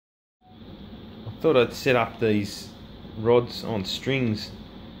thought I'd set up these rods on strings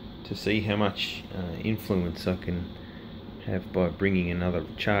to see how much influence I can have by bringing another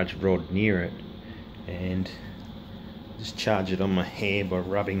charged rod near it, and just charge it on my hair by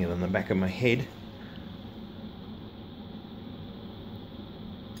rubbing it on the back of my head.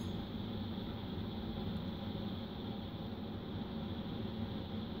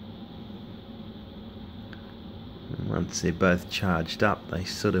 Once they're both charged up, they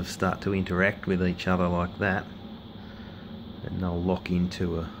sort of start to interact with each other like that, and they'll lock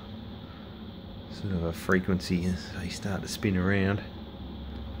into a sort of a frequency as they start to spin around.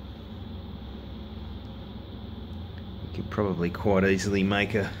 You could probably quite easily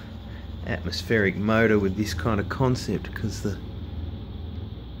make a atmospheric motor with this kind of concept, because I've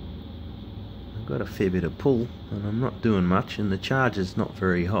got a fair bit of pull and I'm not doing much, and the charge is not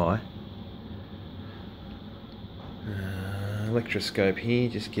very high. Electroscope here,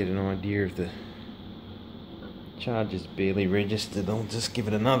 just get an idea of the charge is barely registered. I'll just give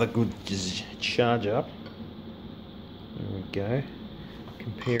it another good charge up. There we go.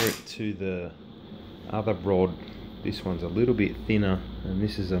 Compare it to the other rod. This one's a little bit thinner, and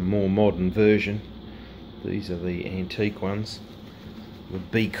this is a more modern version. These are the antique ones, the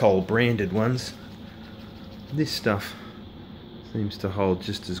B-Col branded ones. This stuff seems to hold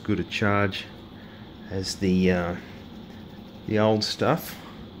just as good a charge as the old stuff.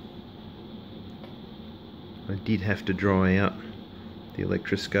 I did have to dry out the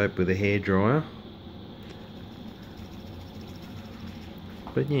electroscope with a hairdryer,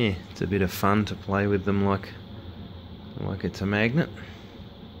 but yeah, it's a bit of fun to play with them like it's a magnet.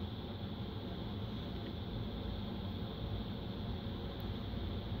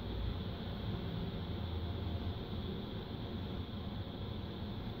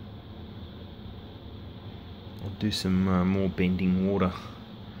 I'll do some more bending water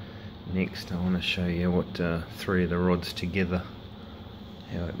next. I want to show you what three of the rods together,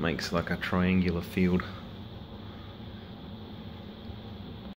 how it makes like a triangular field.